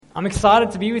I'm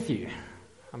excited to be with you.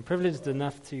 I'm privileged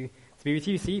enough to be with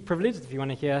you. See, privileged, if you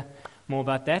want to hear more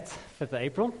about that, 5th of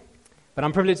April. But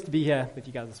I'm privileged to be here with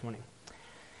you guys this morning.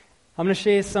 I'm going to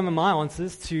share some of my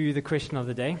answers to the question of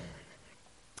the day.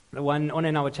 The one Onne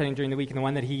and I were chatting during the week, and the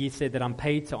one that he said that I'm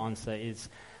paid to answer is,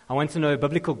 I want to know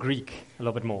biblical Greek a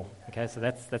little bit more. Okay, so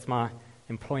that's my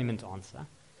employment answer.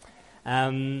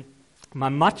 My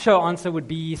macho answer would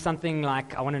be something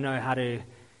like, I want to know how to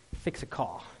fix a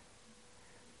car.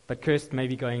 But cursed may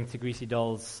be going to Greasy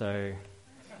Dolls, so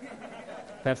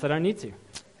perhaps I don't need to.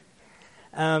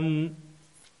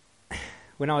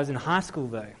 When I was in high school,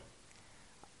 though,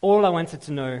 all I wanted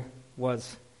to know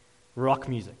was rock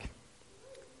music.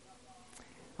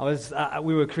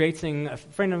 We were creating,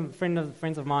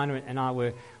 friends of mine and I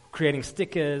were creating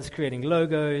stickers, creating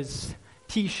logos,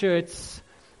 T-shirts.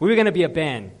 We were going to be a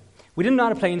band. We didn't know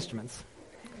how to play instruments,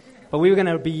 but we were going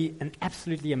to be an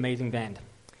absolutely amazing band.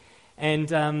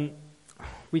 And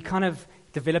we kind of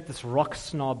developed this rock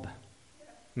snob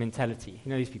mentality. You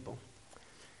know these people.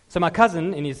 So my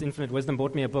cousin, in his infinite wisdom,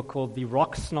 bought me a book called The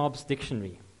Rock Snob's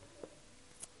Dictionary.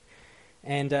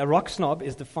 And a rock snob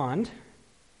is defined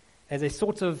as a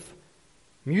sort of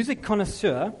music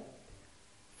connoisseur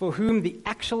for whom the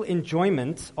actual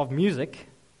enjoyment of music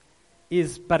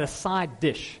is but a side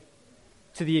dish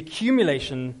to the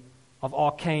accumulation of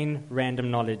arcane random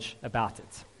knowledge about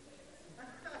it.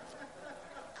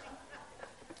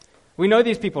 We know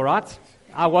these people, right?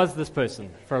 I was this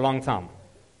person for a long time.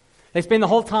 They spend the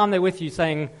whole time they're with you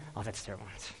saying, oh, that's terrible.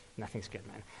 Nothing's good,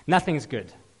 man. Nothing's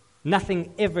good.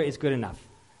 Nothing ever is good enough.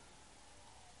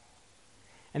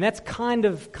 And that's kind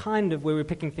of where we're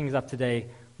picking things up today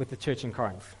with the church in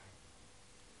Corinth.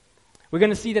 We're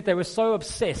going to see that they were so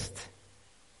obsessed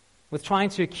with trying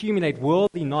to accumulate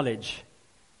worldly knowledge,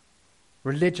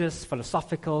 religious,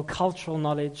 philosophical, cultural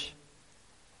knowledge,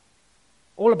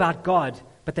 all about God,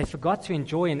 but they forgot to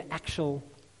enjoy an actual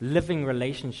living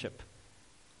relationship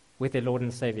with their Lord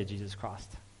and Savior, Jesus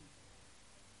Christ.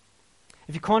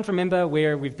 If you can't remember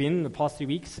where we've been in the past 3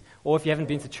 weeks, or if you haven't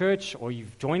been to church, or you're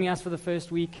joining us for the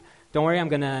first week, don't worry, I'm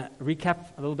going to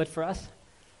recap a little bit for us.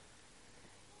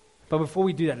 But before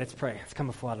we do that, let's pray. Let's come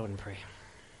before our Lord and pray.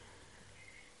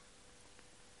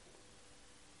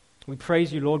 We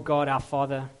praise you, Lord God, our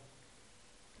Father,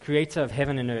 creator of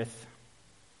heaven and earth.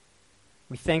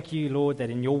 We thank you, Lord, that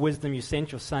in your wisdom you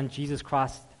sent your Son, Jesus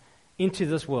Christ, into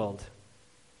this world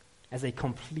as a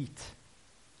complete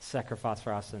sacrifice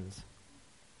for our sins.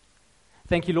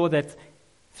 Thank you, Lord, that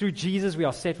through Jesus we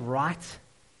are set right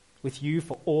with you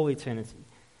for all eternity.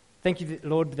 Thank you,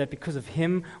 Lord, that because of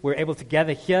him we're able to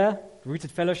gather here,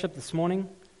 Rooted Fellowship this morning,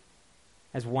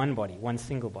 as one body, one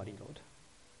single body, Lord.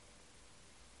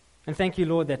 And thank you,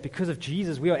 Lord, that because of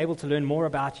Jesus we are able to learn more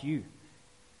about you,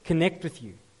 connect with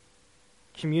you,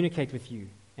 communicate with you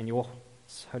and your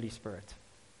Holy Spirit.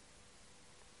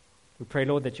 We pray,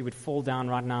 Lord, that you would fall down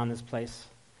right now in this place.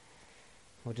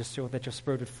 Or just that your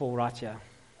Spirit would fall right here.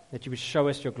 That you would show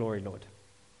us your glory, Lord.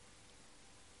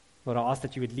 Lord, I ask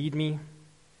that you would lead me.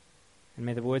 And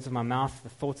may the words of my mouth, the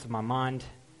thoughts of my mind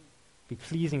be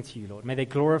pleasing to you, Lord. May they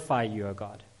glorify you, O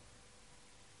God.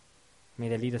 May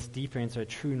they lead us deeper into a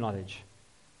true knowledge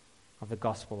of the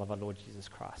gospel of our Lord Jesus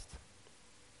Christ.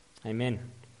 Amen.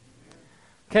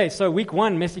 Okay, so week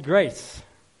 1, Messy Grace.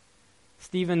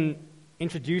 Stephen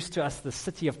introduced to us the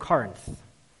city of Corinth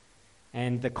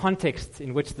and the context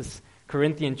in which this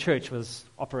Corinthian church was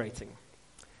operating.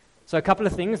 So a couple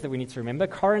of things that we need to remember.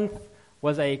 Corinth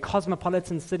was a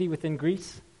cosmopolitan city within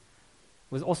Greece.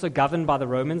 It was also governed by the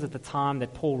Romans at the time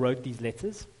that Paul wrote these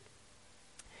letters.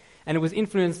 And it was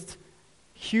influenced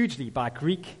hugely by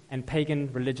Greek and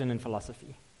pagan religion and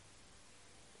philosophy.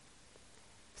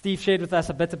 Steve shared with us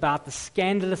a bit about the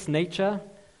scandalous nature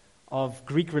of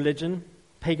Greek religion,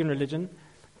 pagan religion,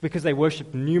 because they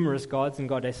worshipped numerous gods and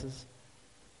goddesses.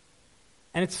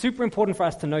 And it's super important for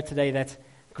us to know today that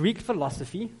Greek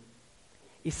philosophy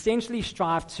essentially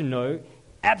strived to know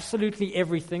absolutely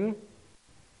everything,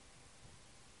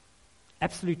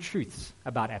 absolute truths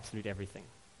about absolute everything.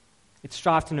 It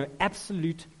strived to know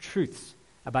absolute truths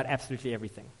about absolutely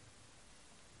everything.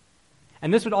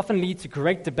 And this would often lead to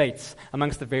great debates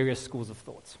amongst the various schools of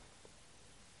thought.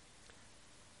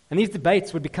 And these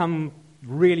debates would become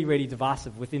really, really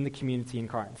divisive within the community in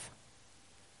Corinth.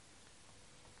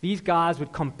 These guys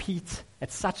would compete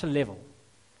at such a level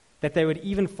that they would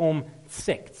even form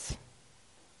sects.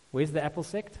 Where's the Apple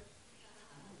sect?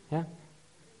 Yeah?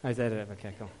 Oh, is that it?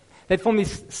 Okay, cool. They'd form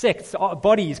these sects,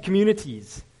 bodies,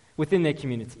 communities within their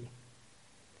community.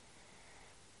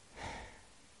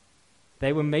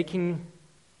 They were making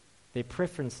their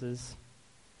preferences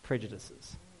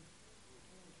prejudices.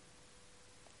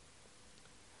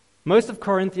 Most of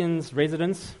Corinthians'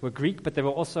 residents were Greek, but there were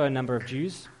also a number of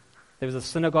Jews. There was a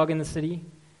synagogue in the city.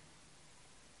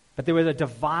 But there was a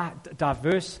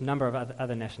diverse number of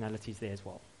other nationalities there as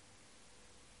well.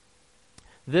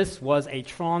 This was a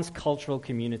transcultural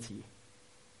community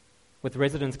with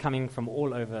residents coming from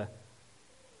all over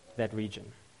that region.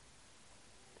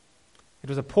 It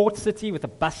was a port city with a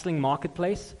bustling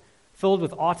marketplace filled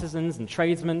with artisans and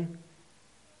tradesmen.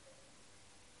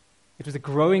 It was a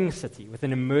growing city with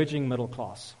an emerging middle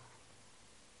class.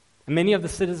 And many of the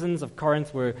citizens of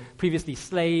Corinth were previously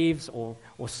slaves or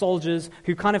soldiers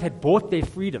who kind of had bought their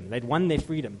freedom. They'd won their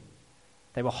freedom.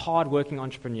 They were hard-working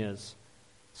entrepreneurs,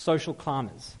 social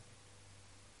climbers,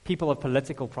 people of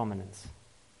political prominence.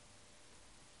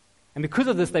 And because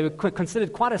of this, they were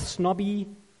considered quite a snobby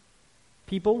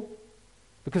people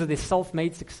because of their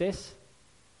self-made success.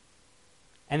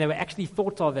 And they were actually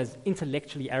thought of as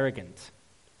intellectually arrogant.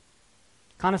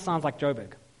 Kind of sounds like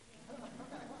Joburg.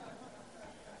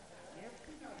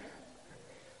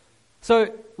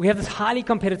 So we have this highly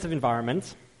competitive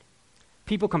environment,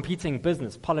 people competing in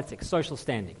business, politics, social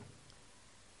standing.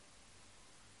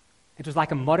 It was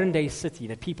like a modern-day city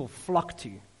that people flocked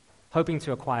to, hoping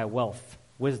to acquire wealth,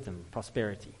 wisdom,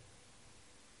 prosperity.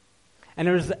 And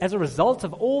as a result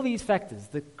of all these factors,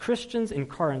 the Christians in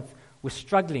Corinth were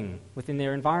struggling within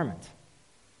their environment.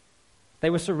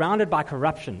 They were surrounded by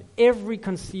corruption, every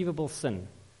conceivable sin.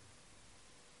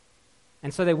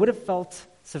 And so they would have felt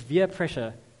severe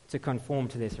pressure to conform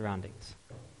to their surroundings.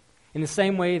 In the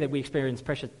same way that we experience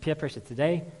peer pressure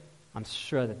today, I'm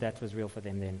sure that was real for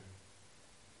them then.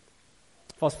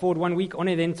 Fast forward 1 week, One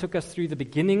then took us through the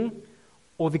beginning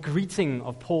or the greeting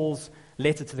of Paul's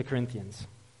letter to the Corinthians.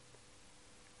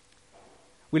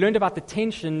 We learned about the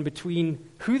tension between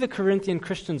who the Corinthian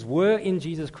Christians were in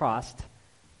Jesus Christ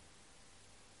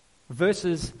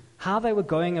versus how they were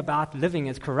going about living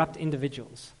as corrupt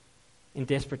individuals in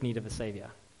desperate need of a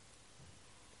Savior.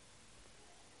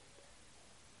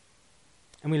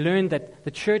 And we learned that the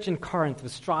church in Corinth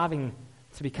was striving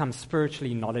to become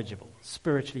spiritually knowledgeable.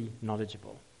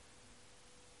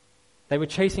 They were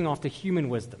chasing after human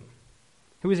wisdom.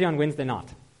 Who was here on Wednesday night?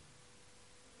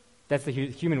 That's the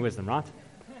human wisdom, right?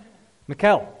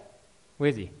 Mikkel,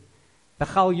 where's he? The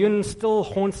Chalyun still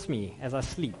haunts me as I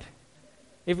sleep.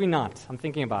 Every night, I'm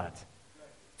thinking about it.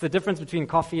 It's the difference between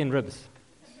coffee and ribs.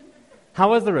 How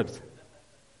was the ribs?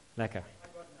 Lekker.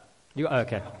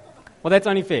 Okay. Well, that's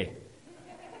only fair.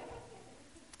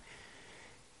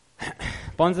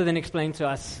 Bonza then explained to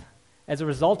us, as a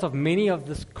result of many of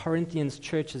this Corinthians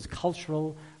church's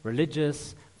cultural,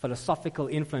 religious, philosophical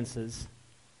influences,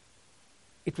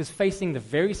 it was facing the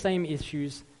very same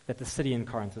issues that the city in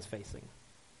Corinth was facing.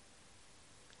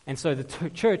 And so the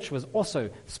church was also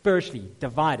spiritually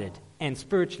divided and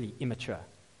spiritually immature.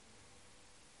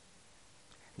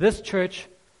 This church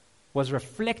was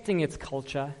reflecting its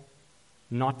culture,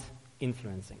 not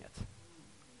influencing it.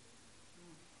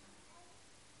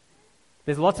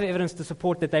 There's lots of evidence to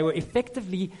support that they were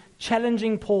effectively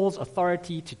challenging Paul's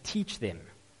authority to teach them.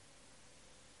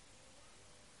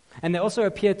 And they also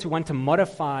appeared to want to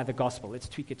modify the gospel. Let's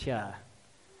tweak it here.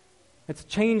 Let's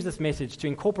change this message to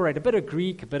incorporate a bit of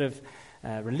Greek, a bit of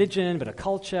religion, a bit of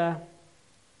culture.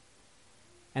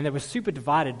 And they were super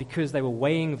divided because they were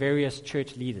weighing various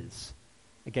church leaders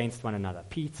against one another.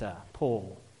 Peter,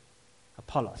 Paul,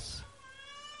 Apollos.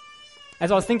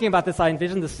 As I was thinking about this, I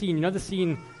envisioned the scene. You know the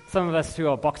scene, some of us who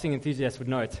are boxing enthusiasts would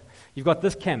know it. You've got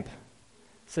this camp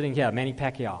sitting here, Manny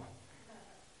Pacquiao.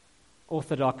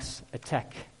 Orthodox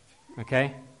attack,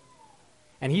 okay?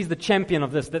 And he's the champion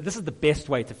of this. This is the best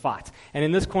way to fight. And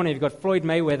in this corner, you've got Floyd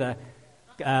Mayweather.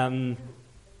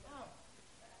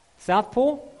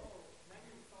 Southpaw?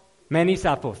 Manny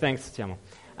Southpaw. Thanks, Tiamo.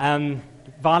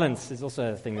 Violence is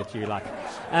also a thing that you like.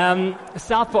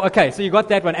 Southpaw. Okay, so you got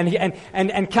that one.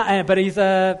 But he's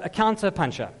a counter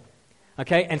puncher.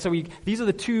 Okay, and so these are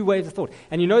the two waves of thought.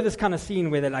 And you know this kind of scene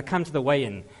where they like come to the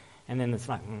weigh-in, and then it's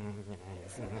like,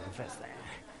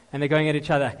 and they're going at each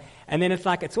other. And then it's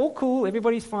like, it's all cool,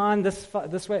 everybody's fine, this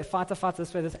way, fighter fights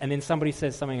this way, this, and then somebody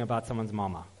says something about someone's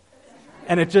mama.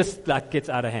 And it just like gets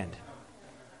out of hand.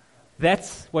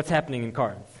 That's what's happening in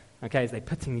Corinth, okay, as they're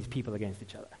pitting these people against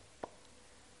each other.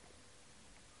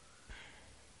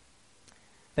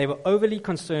 They were overly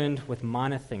concerned with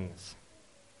minor things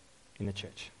in the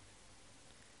church.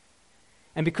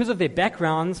 And because of their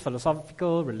backgrounds,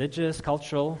 philosophical, religious,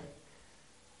 cultural,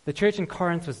 the church in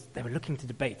Corinth they were looking to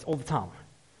debate all the time.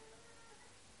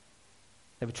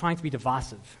 They were trying to be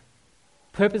divisive,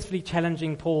 purposefully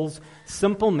challenging Paul's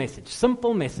simple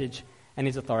message and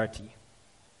his authority.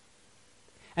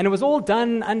 And it was all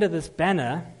done under this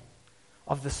banner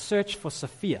of the search for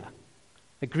Sophia,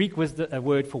 the Greek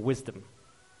word for wisdom.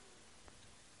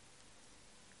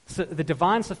 So the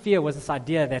divine Sophia was this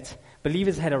idea that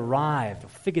believers had arrived or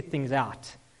figured things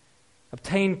out,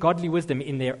 obtained godly wisdom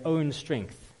in their own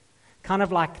strength, kind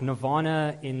of like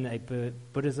nirvana in a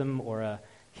Buddhism or a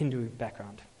Hindu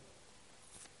background.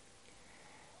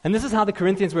 And this is how the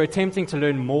Corinthians were attempting to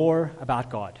learn more about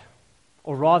God,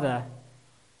 or rather,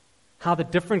 how the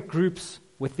different groups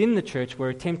within the church were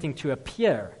attempting to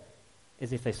appear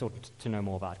as if they sought to know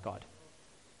more about God.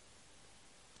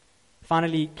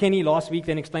 Finally, Kenny last week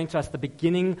then explained to us the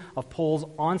beginning of Paul's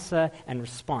answer and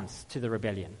response to the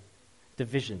rebellion,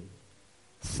 division,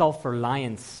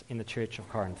 self-reliance in the church of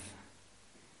Corinth.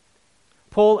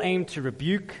 Paul aimed to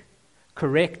rebuke,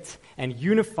 correct, and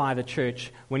unify the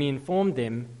church when he informed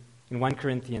them in 1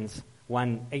 Corinthians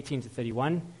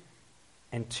 1:18-31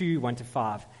 and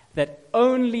 2:1-5 that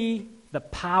only the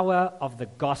power of the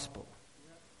gospel,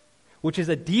 which is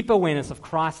a deep awareness of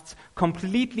Christ's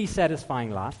completely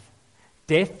satisfying life,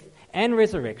 death, and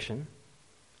resurrection,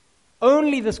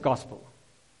 only this gospel,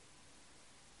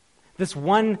 this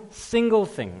one single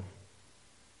thing,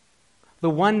 the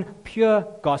one pure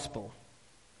gospel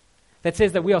that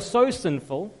says that we are so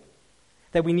sinful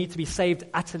that we need to be saved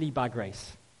utterly by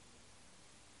grace.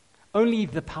 Only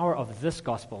the power of this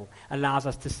gospel allows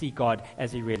us to see God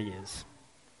as He really is.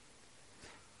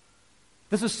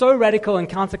 This was so radical and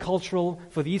countercultural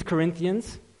for these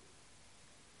Corinthians.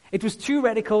 It was too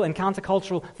radical and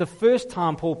countercultural the first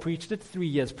time Paul preached it 3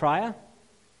 years prior.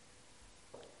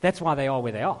 That's why they are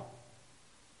where they are.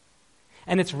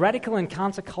 And it's radical and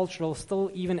countercultural still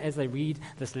even as they read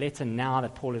this letter now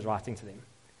that Paul is writing to them,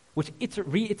 which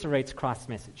reiterates Christ's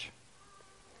message.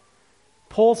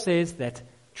 Paul says that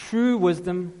true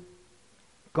wisdom,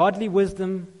 godly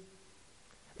wisdom,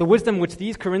 the wisdom which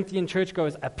these Corinthian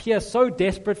churchgoers appear so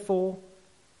desperate for,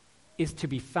 is to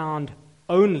be found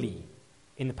only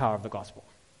in the power of the gospel.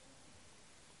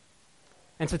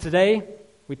 And so today,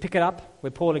 we pick it up where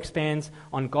Paul expands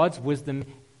on God's wisdom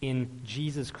in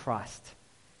Jesus Christ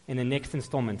in the next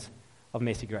installment of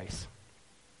Messy Grace.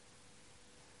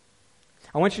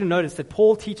 I want you to notice that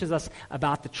Paul teaches us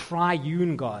about the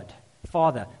triune God,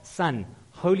 Father, Son,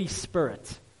 Holy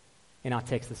Spirit, in our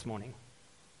text this morning.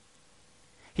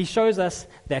 He shows us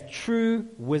that true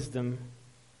wisdom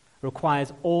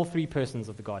requires all three persons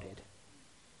of the Godhead.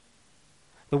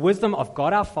 The wisdom of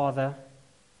God our Father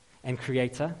and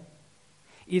Creator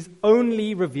is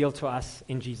only revealed to us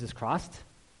in Jesus Christ,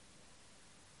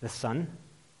 the Son,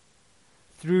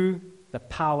 through the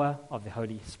power of the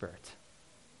Holy Spirit.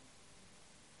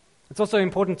 It's also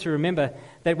important to remember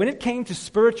that when it came to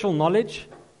spiritual knowledge,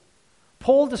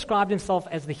 Paul described himself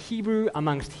as the Hebrew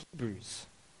amongst Hebrews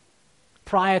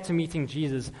prior to meeting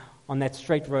Jesus on that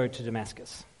straight road to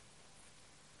Damascus.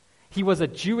 He was a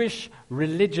Jewish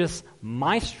religious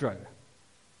maestro.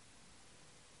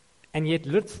 And yet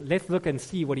let's look and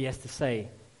see what he has to say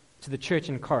to the church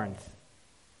in Corinth,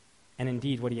 and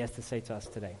indeed what he has to say to us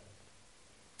today.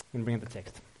 I'm going to bring up the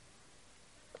text.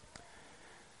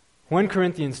 1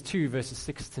 Corinthians 2, verses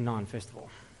 6-9, first of all.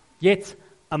 Yet,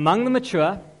 among the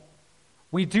mature,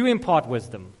 we do impart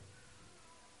wisdom.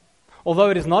 Although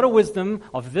it is not a wisdom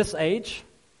of this age,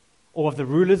 or of the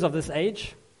rulers of this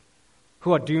age,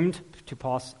 who are doomed to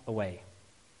pass away.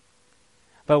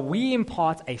 But we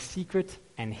impart a secret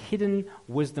and hidden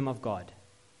wisdom of God,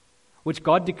 which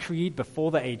God decreed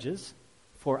before the ages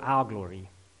for our glory.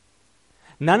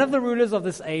 None of the rulers of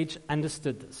this age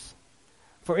understood this,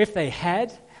 for if they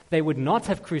had, they would not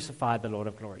have crucified the Lord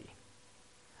of glory.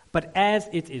 But as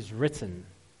it is written,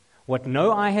 what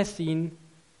no eye has seen,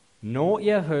 nor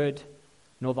ear heard,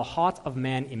 nor the heart of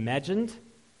man imagined,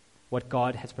 what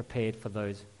God has prepared for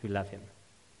those who love Him.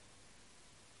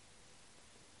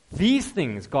 These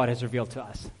things God has revealed to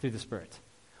us through the Spirit.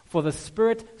 For the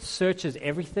Spirit searches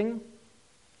everything,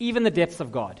 even the depths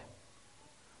of God.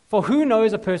 For who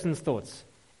knows a person's thoughts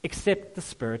except the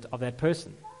spirit of that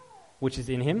person, which is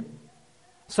in him?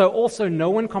 So also no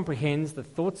one comprehends the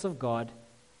thoughts of God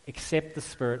except the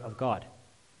Spirit of God.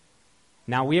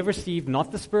 Now we have received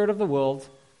not the spirit of the world,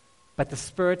 but the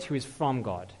Spirit who is from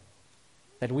God,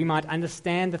 that we might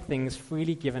understand the things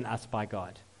freely given us by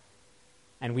God.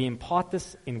 And we impart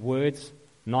this in words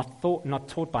not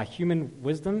taught by human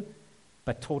wisdom,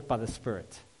 but taught by the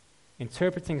Spirit,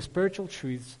 interpreting spiritual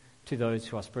truths to those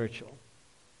who are spiritual.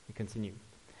 We continue.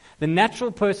 The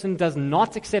natural person does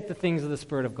not accept the things of the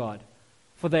Spirit of God,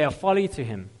 for they are folly to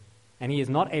him, and he is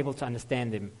not able to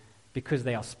understand them because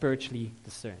they are spiritually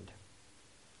discerned.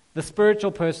 The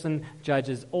spiritual person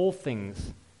judges all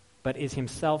things, but is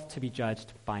himself to be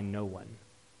judged by no one.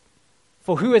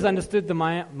 For who has understood the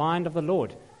mind of the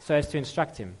Lord so as to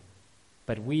instruct him?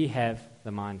 But we have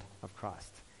the mind of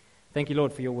Christ. Thank you,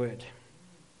 Lord, for your word.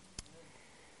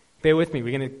 Bear with me,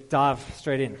 we're going to dive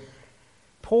straight in.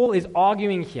 Paul is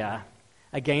arguing here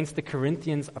against the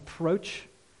Corinthians' approach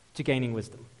to gaining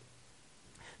wisdom.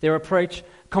 Their approach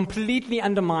completely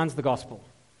undermines the gospel.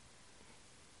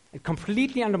 It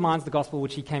completely undermines the gospel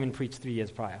which he came and preached 3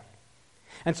 years prior.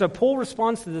 And so Paul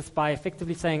responds to this by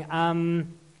effectively saying,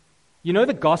 you know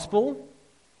the gospel,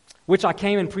 which I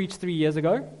came and preached 3 years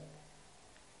ago?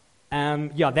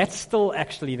 That's still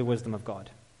actually the wisdom of God.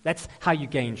 That's how you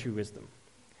gain true wisdom.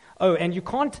 Oh, and you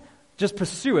can't just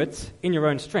pursue it in your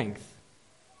own strength,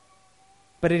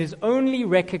 but it is only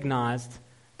recognized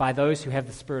by those who have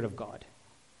the Spirit of God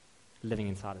living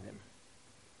inside of them.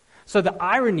 So the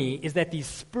irony is that these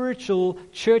spiritual,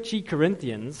 churchy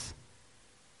Corinthians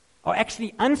are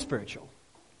actually unspiritual.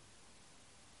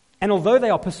 And although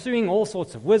they are pursuing all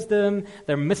sorts of wisdom,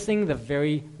 they're missing the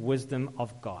very wisdom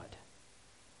of God.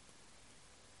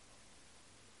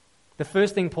 The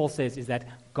first thing Paul says is that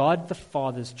God the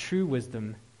Father's true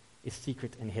wisdom is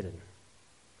secret and hidden.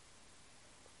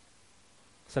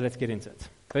 So let's get into it.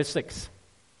 Verse 6.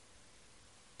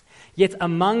 Yet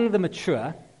among the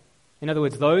mature, in other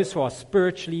words, those who are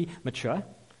spiritually mature,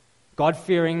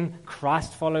 God-fearing,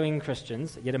 Christ-following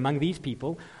Christians, yet among these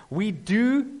people, we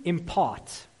do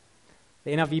impart,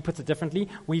 the NIV puts it differently,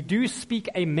 we do speak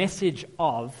a message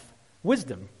of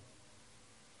wisdom.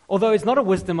 Although it's not a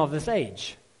wisdom of this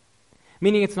age.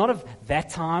 Meaning it's not of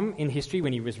that time in history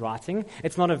when he was writing.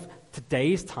 It's not of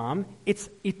today's time. It's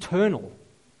eternal.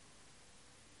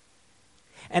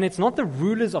 And it's not the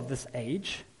rulers of this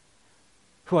age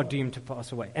who are doomed to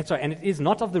pass away. And it is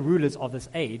not of the rulers of this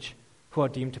age who are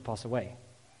doomed to pass away.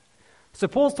 So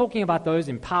Paul's talking about those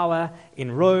in power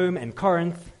in Rome and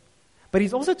Corinth, but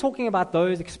he's also talking about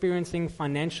those experiencing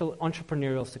financial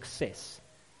entrepreneurial success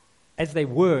as they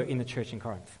were in the church in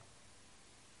Corinth.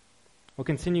 We'll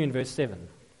continue in verse 7.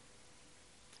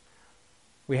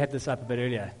 We had this up a bit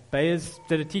earlier. Bayers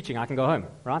did a teaching. I can go home,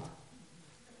 right?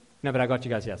 No, but I got you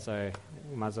guys here, so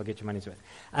you might as well get your money's worth.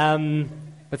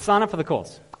 But sign up for the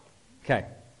course. Okay.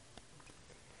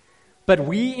 But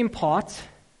we impart,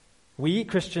 we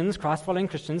Christians, Christ-following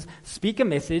Christians, speak a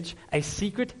message, a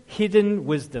secret, hidden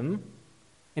wisdom,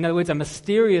 in other words, a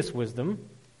mysterious wisdom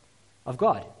of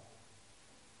God,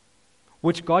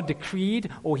 which God decreed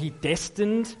or he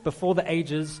destined before the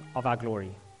ages of our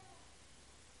glory.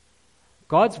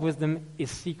 God's wisdom is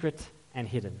secret and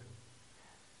hidden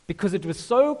because it was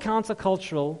so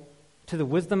countercultural to the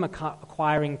wisdom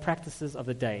acquiring practices of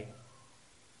the day,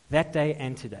 that day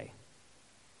and today.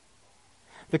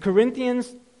 The Corinthian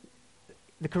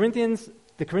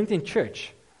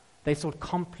church, they sought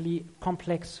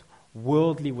complex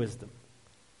worldly wisdom,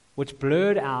 which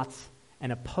blurred out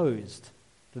and opposed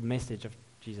the message of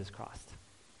Jesus Christ.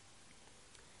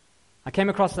 I came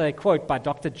across a quote by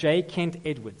Dr. J. Kent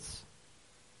Edwards,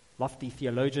 lofty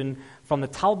theologian from the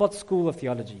Talbot School of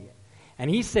Theology. And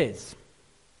he says,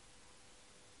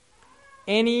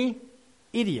 any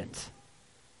idiot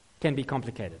can be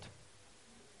complicated,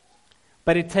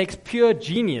 but it takes pure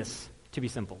genius to be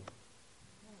simple.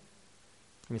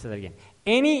 Let me say that again.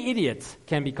 Any idiot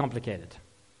can be complicated,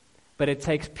 but it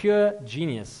takes pure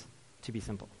genius to be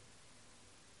simple.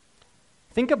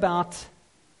 Think about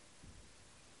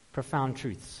profound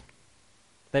truths.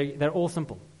 They're all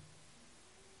simple.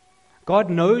 God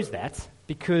knows that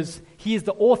because he is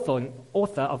the author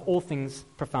of all things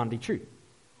profoundly true.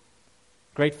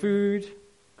 Great food,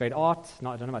 great art,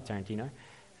 no, I don't know about Tarantino,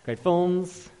 great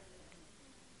films,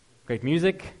 great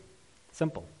music,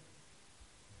 simple.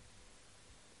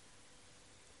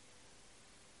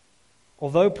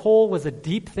 Although Paul was a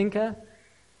deep thinker,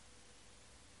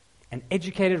 an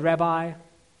educated rabbi,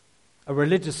 a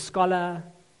religious scholar,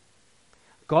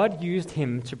 God used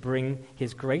him to bring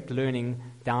his great learning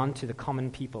down to the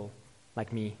common people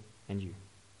like me and you.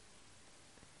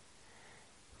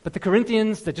 But the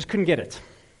Corinthians, they just couldn't get it.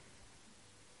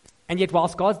 And yet,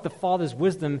 whilst God the Father's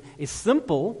wisdom is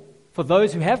simple for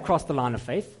those who have crossed the line of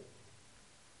faith,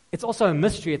 it's also a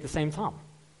mystery at the same time.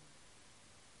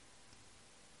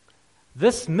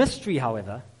 This mystery,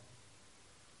 however,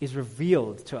 is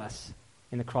revealed to us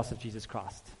in the cross of Jesus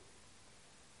Christ.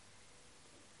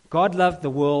 God loved the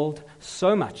world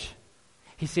so much,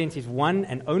 he sent his one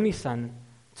and only Son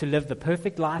to live the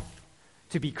perfect life,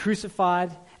 to be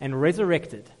crucified and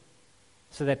resurrected,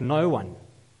 so that no one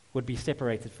would be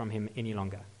separated from him any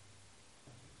longer.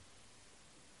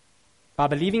 By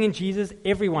believing in Jesus,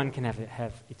 everyone can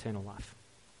have eternal life.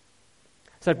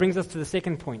 So it brings us to the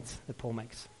second point that Paul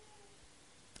makes.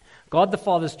 God the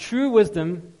Father's true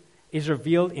wisdom is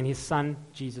revealed in his Son,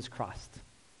 Jesus Christ.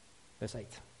 Verse 8.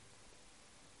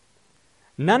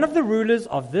 None of the rulers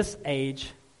of this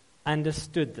age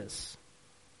understood this.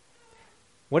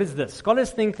 What is this?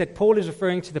 Scholars think that Paul is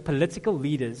referring to the political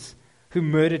leaders who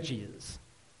murdered Jesus,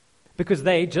 because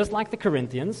they, just like the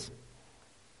Corinthians,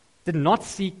 did not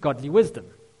seek godly wisdom.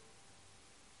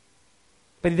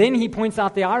 But then he points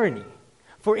out the irony.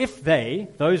 For if they,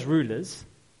 those rulers,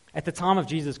 at the time of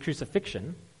Jesus'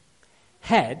 crucifixion,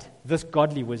 had this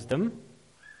godly wisdom,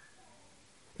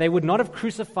 they would not have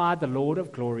crucified the Lord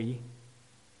of glory,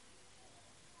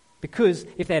 because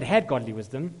if they had had godly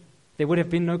wisdom, there would have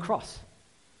been no cross.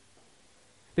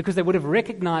 Because they would have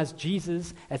recognized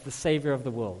Jesus as the Savior of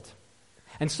the world.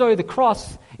 And so the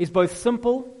cross is both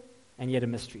simple and yet a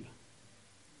mystery.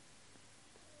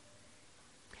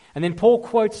 And then Paul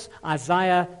quotes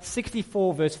Isaiah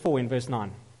 64 verse 4 in verse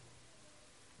 9.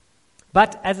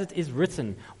 But as it is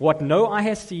written, what no eye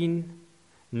has seen,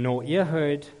 nor ear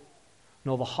heard,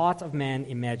 nor the heart of man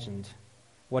imagined,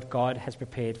 what God has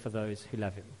prepared for those who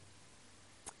love him.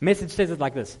 Message says it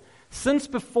like this: since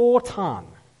before time,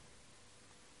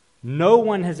 no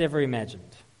one has ever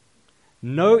imagined,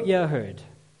 no ear heard,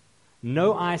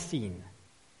 no eye seen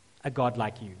a God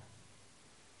like you,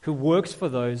 who works for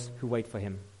those who wait for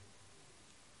him.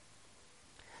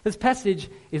 This passage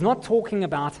is not talking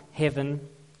about heaven.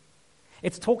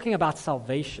 It's talking about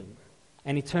salvation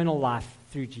and eternal life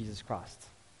through Jesus Christ.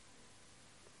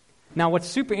 Now, what's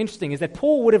super interesting is that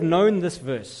Paul would have known this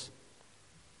verse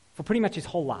for pretty much his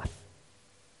whole life.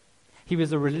 He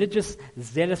was a religious,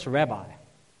 zealous rabbi.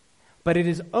 But it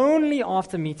is only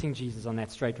after meeting Jesus on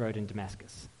that straight road in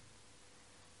Damascus,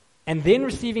 and then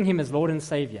receiving him as Lord and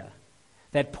Savior,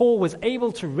 that Paul was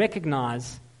able to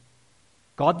recognize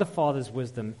God the Father's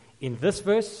wisdom in this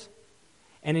verse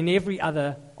and in every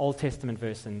other Old Testament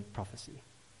verse and prophecy.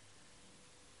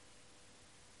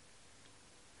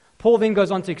 Paul then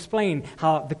goes on to explain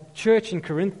how the church in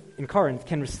Corinth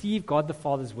can receive God the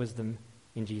Father's wisdom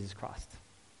in Jesus Christ.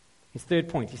 His third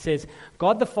point, he says,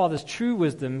 God the Father's true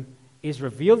wisdom is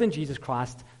revealed in Jesus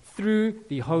Christ through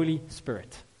the Holy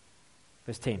Spirit.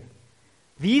 Verse 10.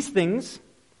 These things,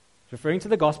 referring to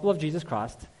the gospel of Jesus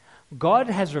Christ, God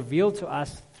has revealed to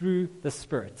us through the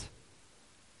Spirit,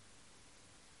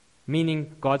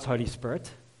 meaning God's Holy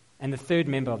Spirit and the third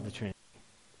member of the Trinity.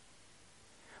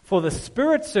 For the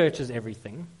Spirit searches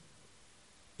everything,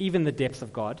 even the depths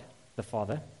of God, the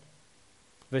Father.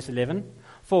 Verse 11,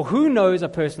 for who knows a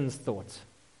person's thoughts,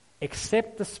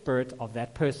 except the spirit of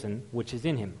that person which is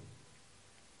in him?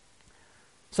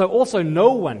 So also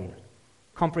no one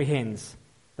comprehends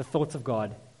the thoughts of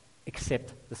God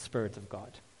except the Spirit of God.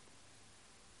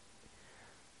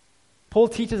 Paul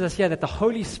teaches us here that the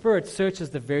Holy Spirit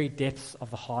searches the very depths of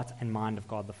the heart and mind of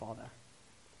God the Father.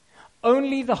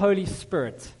 Only the Holy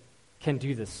Spirit can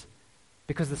do this,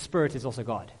 because the Spirit is also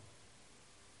God.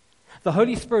 The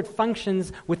Holy Spirit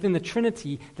functions within the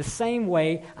Trinity the same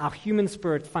way our human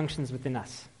spirit functions within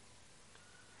us.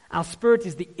 Our spirit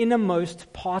is the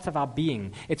innermost part of our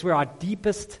being. It's where our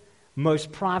deepest,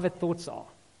 most private thoughts are.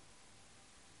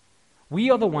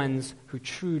 We are the ones who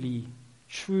truly,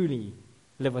 truly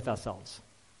live with ourselves.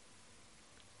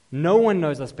 No one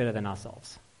knows us better than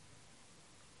ourselves.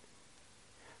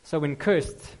 So when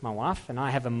Kirst, my wife, and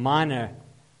I have a minor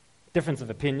difference of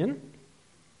opinion,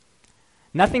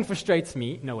 nothing frustrates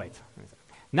me,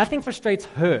 nothing frustrates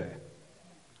her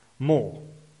more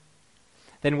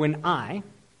than when I,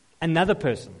 another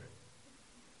person,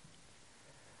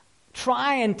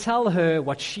 try and tell her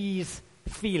what she's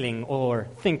feeling or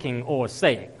thinking or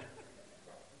saying.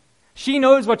 She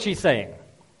knows what she's saying.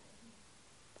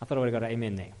 I thought I would have got an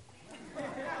amen there.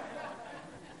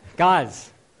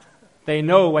 Guys, they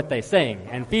know what they're saying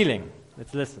and feeling.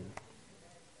 Let's listen.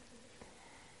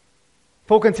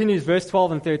 Paul continues, verse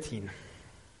 12 and 13.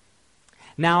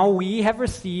 Now we have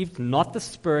received not the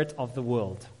spirit of the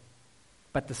world,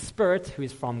 but the Spirit who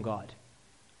is from God,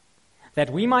 that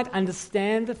we might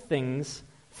understand the things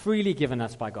freely given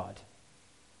us by God.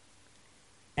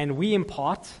 And we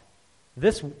impart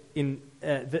this in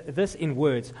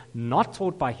words not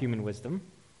taught by human wisdom,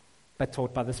 but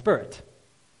taught by the Spirit,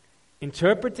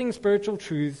 interpreting spiritual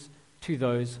truths to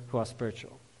those who are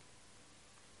spiritual.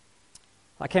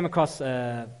 I came across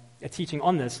a teaching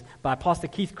on this by Pastor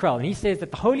Keith Krell, and he says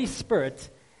that the Holy Spirit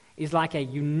is like a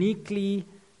uniquely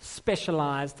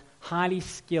specialized, highly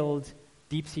skilled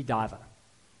deep-sea diver.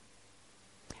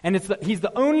 And he's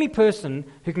the only person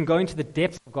who can go into the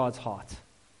depths of God's heart,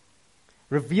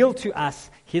 reveal to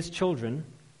us, his children,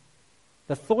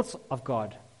 the thoughts of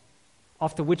God,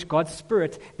 after which God's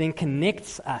Spirit then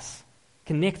connects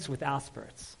connects with our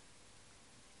spirits.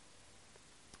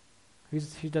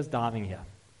 Who does diving here?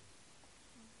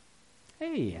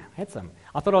 Hey, I had some.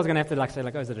 I thought I was going to have to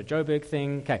say, is it a Joburg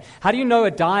thing? Okay. How do you know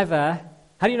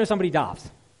somebody dives?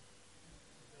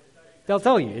 They'll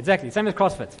tell you, exactly. Same as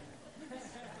CrossFit.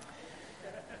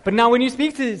 But now when you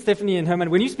speak to Stephanie and Herman,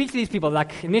 when you speak to these people,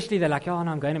 initially they're like, oh,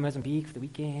 no, I'm going to Mozambique for the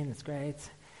weekend. It's great.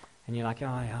 And you're like, oh,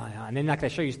 yeah. And then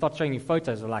they start showing you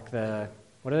photos of what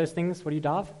are those things? What do you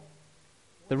dive?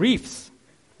 The reefs.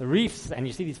 The reefs. And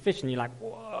you see these fish and you're like,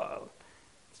 whoa.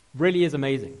 It really is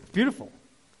amazing. It's beautiful.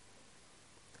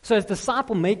 So as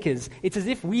disciple makers, it's as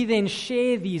if we then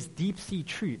share these deep sea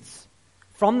truths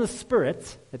from the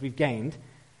Spirit that we've gained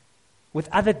with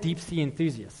other deep sea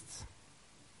enthusiasts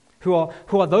who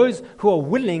are those who are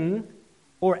willing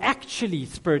or actually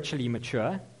spiritually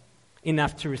mature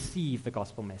enough to receive the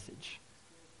gospel message.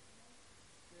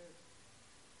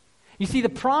 You see, the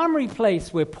primary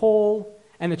place where Paul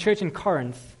and the church in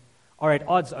Corinth are at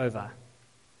odds over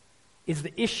is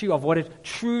the issue of what it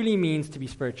truly means to be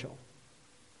spiritual,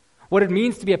 what it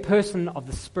means to be a person of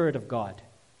the Spirit of God.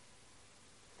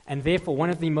 And therefore,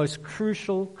 one of the most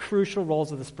crucial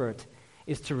roles of the Spirit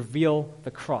is to reveal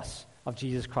the cross of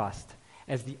Jesus Christ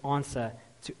as the answer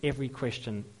to every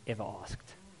question ever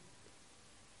asked.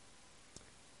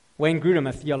 Wayne Grudem,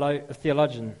 a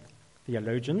theologian,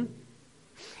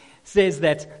 says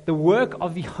that the work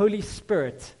of the Holy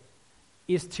Spirit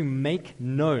is to make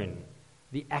known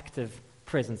the active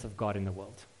presence of God in the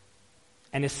world,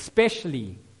 and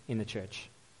especially in the church.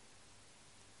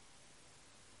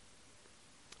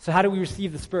 So how do we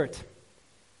receive the Spirit?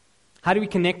 How do we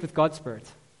connect with God's Spirit?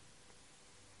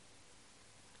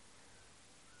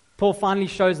 Paul finally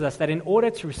shows us that in order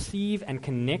to receive and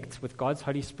connect with God's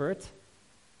Holy Spirit,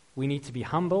 we need to be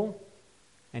humble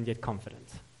and yet confident.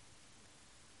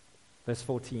 Verse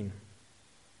 14.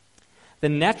 The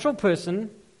natural person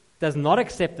does not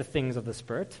accept the things of the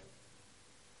Spirit.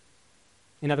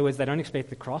 In other words, they don't expect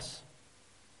the cross.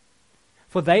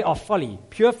 For they are folly,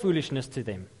 pure foolishness to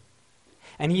them.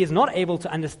 And he is not able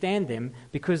to understand them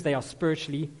because they are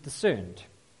spiritually discerned.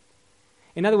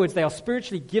 In other words, they are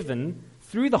spiritually given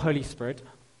through the Holy Spirit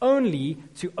only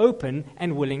to open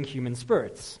and willing human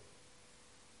spirits.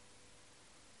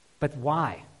 But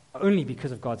why? Only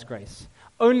because of God's grace.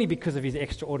 Only because of his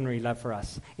extraordinary love for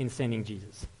us in sending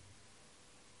Jesus.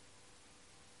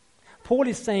 Paul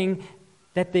is saying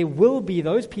that there will be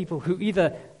those people who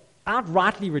either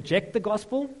outrightly reject the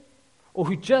gospel or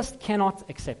who just cannot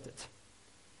accept it.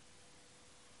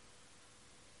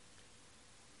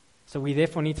 So we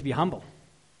therefore need to be humble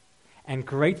and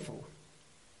grateful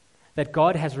that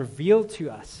God has revealed to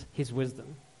us his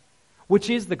wisdom, which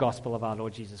is the gospel of our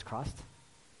Lord Jesus Christ.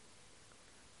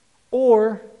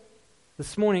 Or,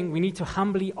 this morning, we need to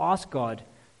humbly ask God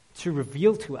to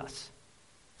reveal to us,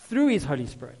 through his Holy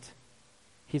Spirit,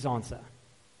 his answer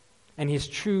and his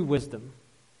true wisdom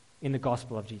in the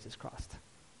gospel of Jesus Christ.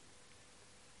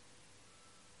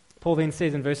 Paul then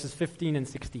says in verses 15 and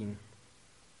 16,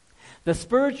 the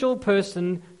spiritual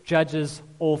person judges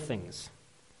all things,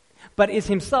 but is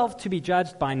himself to be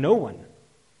judged by no one.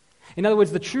 In other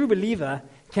words, the true believer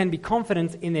can be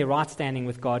confident in their right standing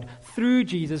with God through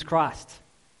Jesus Christ.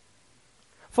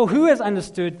 For who has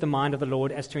understood the mind of the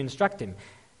Lord as to instruct him?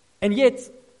 And yet,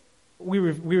 we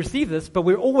receive this, but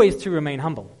we're always to remain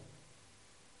humble.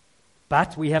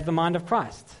 But we have the mind of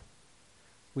Christ.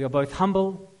 We are both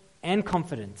humble and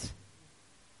confident,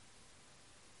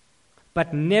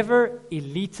 but never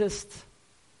elitist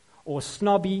or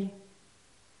snobby,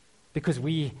 because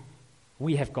we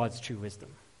have God's true wisdom.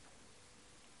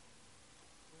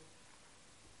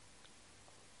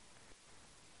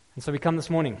 And so we come this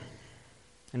morning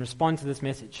and respond to this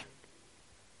message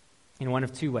in one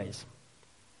of two ways.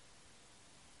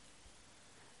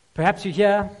 Perhaps you're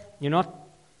here, you don't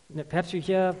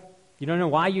know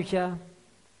why you're here,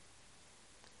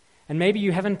 and maybe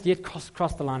you haven't yet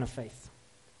crossed the line of faith.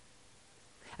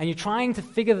 And you're trying to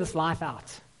figure this life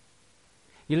out.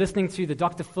 You're listening to the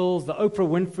Dr. Phils, the Oprah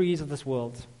Winfreys of this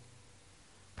world.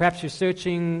 Perhaps you're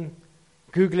searching,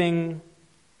 Googling,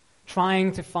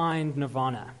 trying to find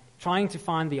nirvana, trying to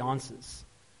find the answers.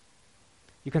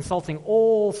 You're consulting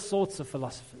all sorts of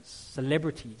philosophers,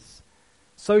 celebrities,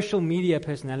 social media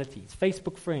personalities,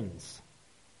 Facebook friends.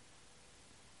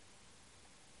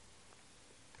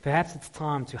 Perhaps it's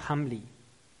time to humbly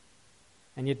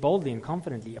and yet boldly and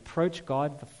confidently approach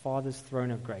God, the Father's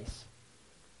throne of grace.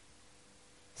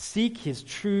 Seek his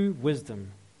true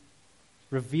wisdom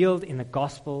revealed in the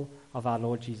gospel of our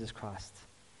Lord Jesus Christ,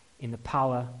 in the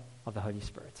power of the Holy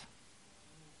Spirit.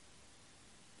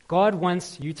 God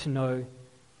wants you to know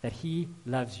that He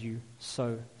loves you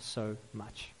so, so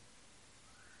much.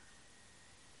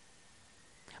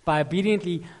 By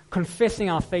obediently confessing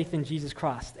our faith in Jesus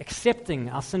Christ, accepting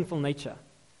our sinful nature,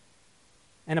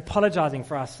 and apologizing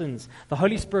for our sins, the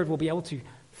Holy Spirit will be able to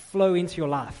flow into your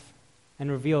life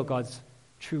and reveal God's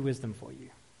true wisdom for you.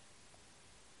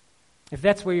 If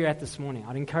that's where you're at this morning,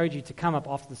 I'd encourage you to come up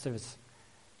after the service.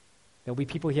 There'll be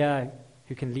people here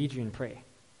who can lead you in prayer.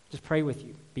 Just pray with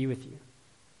you, be with you.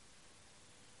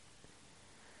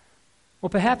 Or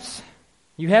perhaps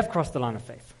you have crossed the line of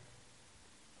faith.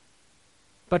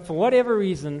 But for whatever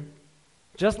reason,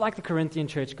 just like the Corinthian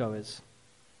churchgoers,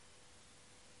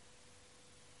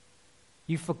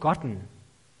 you've forgotten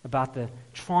about the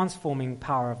transforming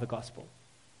power of the gospel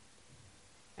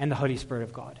and the Holy Spirit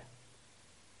of God.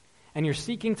 And you're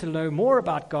seeking to know more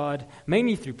about God,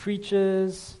 mainly through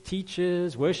preachers,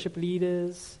 teachers, worship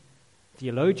leaders,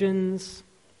 theologians.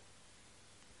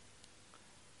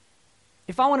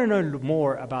 If I want to know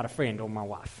more about a friend or my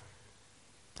wife,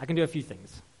 I can do a few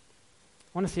things.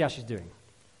 I want to see how she's doing.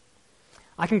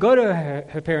 I can go to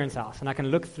her parents' house and I can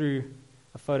look through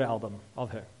a photo album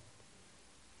of her.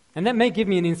 And that may give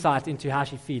me an insight into how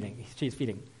she's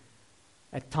feeling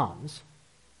at times,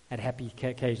 at happy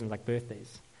occasions like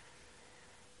birthdays.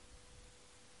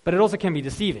 But it also can be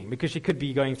deceiving because she could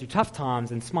be going through tough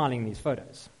times and smiling in these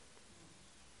photos.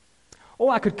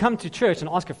 Or I could come to church and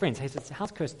ask her friends, hey,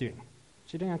 how's Kirst doing?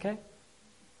 Is she doing okay?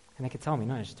 And they could tell me,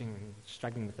 no, she's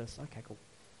struggling with this. Okay, cool.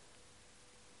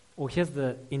 Or here's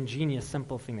the ingenious,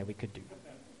 simple thing that we could do.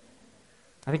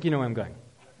 I think you know where I'm going.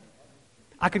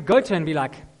 I could go to her and be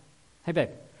like, hey, babe,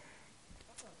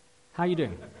 how you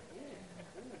doing?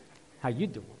 How you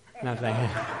doing? No, I'm saying,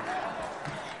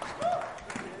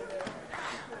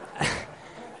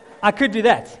 I could do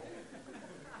that.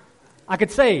 I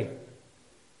could say,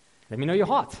 let me know your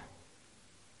heart.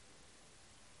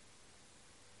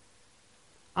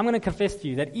 I'm going to confess to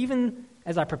you that even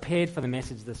as I prepared for the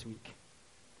message this week,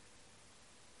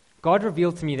 God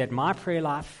revealed to me that my prayer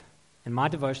life and my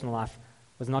devotional life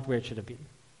was not where it should have been.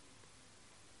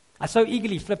 I so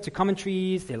eagerly flipped to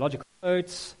commentaries, theological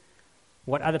notes,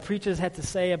 what other preachers had to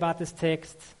say about this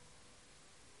text,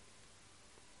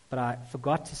 but I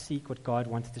forgot to seek what God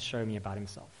wanted to show me about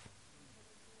Himself.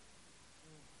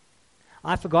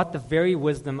 I forgot the very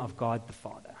wisdom of God the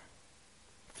Father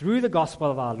through the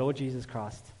gospel of our Lord Jesus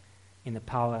Christ in the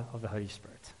power of the Holy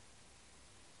Spirit.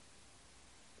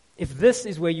 If this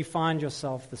is where you find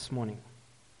yourself this morning,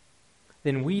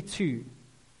 then we too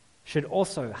should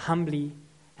also humbly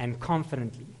and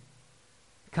confidently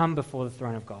come before the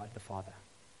throne of God the Father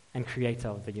and Creator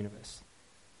of the universe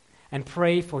and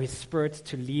pray for His Spirit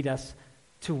to lead us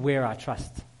to where our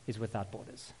trust is without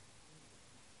borders.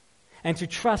 And to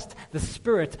trust the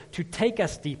Spirit to take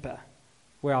us deeper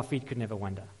where our feet could never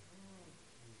wander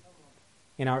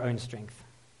in our own strength.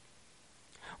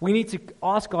 We need to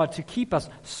ask God to keep us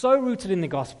so rooted in the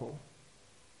gospel.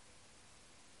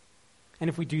 And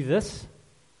if we do this,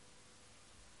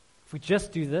 if we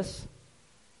just do this,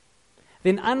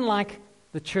 then unlike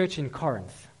the church in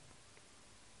Corinth,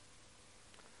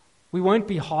 we won't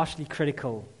be harshly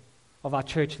critical of our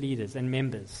church leaders and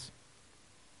members.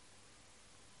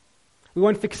 We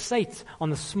won't fixate on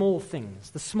the small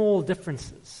things, the small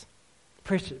differences,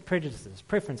 prejudices,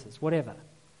 preferences, whatever.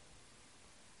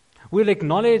 We'll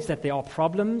acknowledge that there are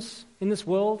problems in this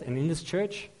world and in this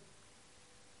church,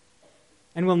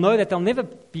 and we'll know that they'll never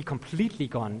be completely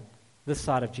gone this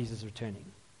side of Jesus returning.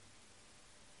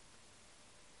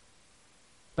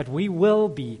 But we will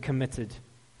be committed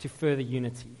to further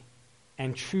unity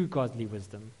and true godly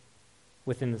wisdom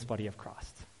within this body of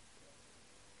Christ.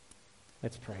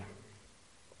 Let's pray.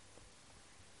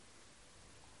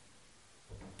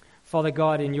 Father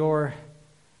God, in your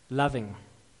loving,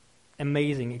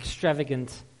 amazing,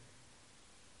 extravagant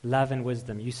love and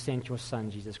wisdom, you sent your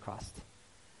Son, Jesus Christ,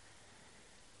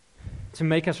 to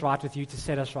make us right with you, to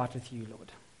set us right with you,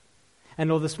 Lord. And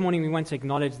Lord, this morning we want to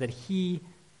acknowledge that He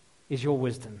is your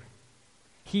wisdom.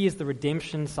 He is the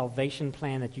redemption, salvation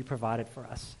plan that you provided for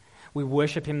us. We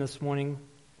worship Him this morning.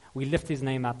 We lift His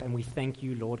name up, and we thank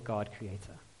you, Lord God,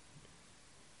 Creator.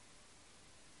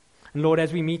 And Lord,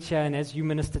 as we meet here and as you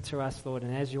minister to us, Lord,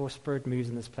 and as your Spirit moves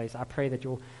in this place, I pray that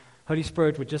your Holy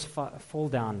Spirit would just fall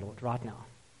down, Lord, right now.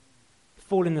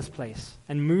 Fall in this place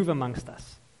and move amongst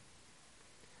us.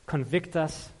 Convict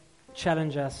us,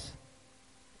 challenge us,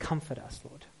 comfort us,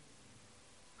 Lord.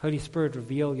 Holy Spirit,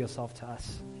 reveal yourself to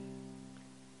us.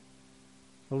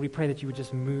 Lord, we pray that you would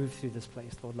just move through this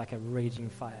place, Lord, like a raging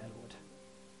fire, Lord.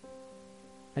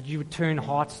 That you would turn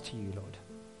hearts to you, Lord.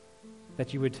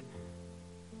 That you would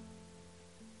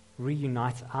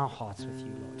reunite our hearts with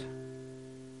you, Lord.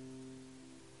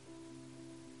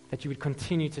 That you would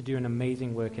continue to do an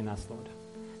amazing work in us, Lord.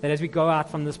 That as we go out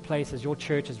from this place, as your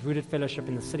church, as Rooted Fellowship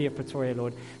in the city of Pretoria,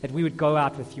 Lord, that we would go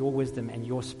out with your wisdom and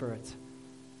your spirit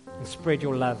and spread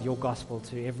your love, your gospel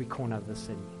to every corner of the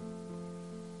city.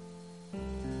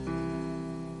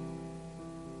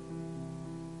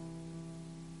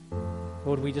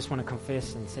 Lord, we just want to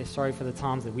confess and say sorry for the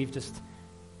times that we've just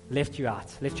left you out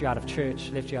of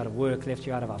church, left you out of work, left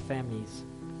you out of our families.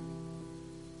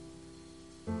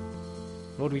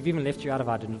 Lord, we've even left you out of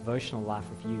our devotional life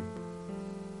with you.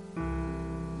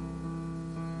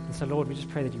 And so, Lord, we just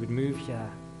pray that you would move here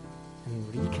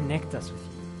and reconnect us with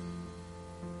you.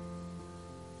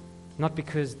 Not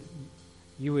because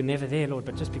you were never there, Lord,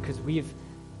 but just because we have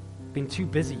been too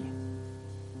busy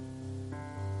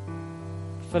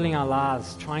filling our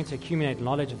lives, trying to accumulate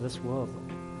knowledge of this world,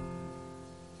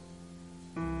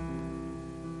 Lord.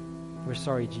 We're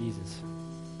sorry, Jesus.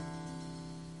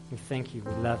 We thank you.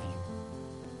 We love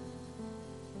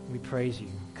you. We praise you.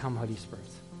 Come, Holy Spirit.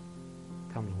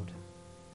 Come, Lord.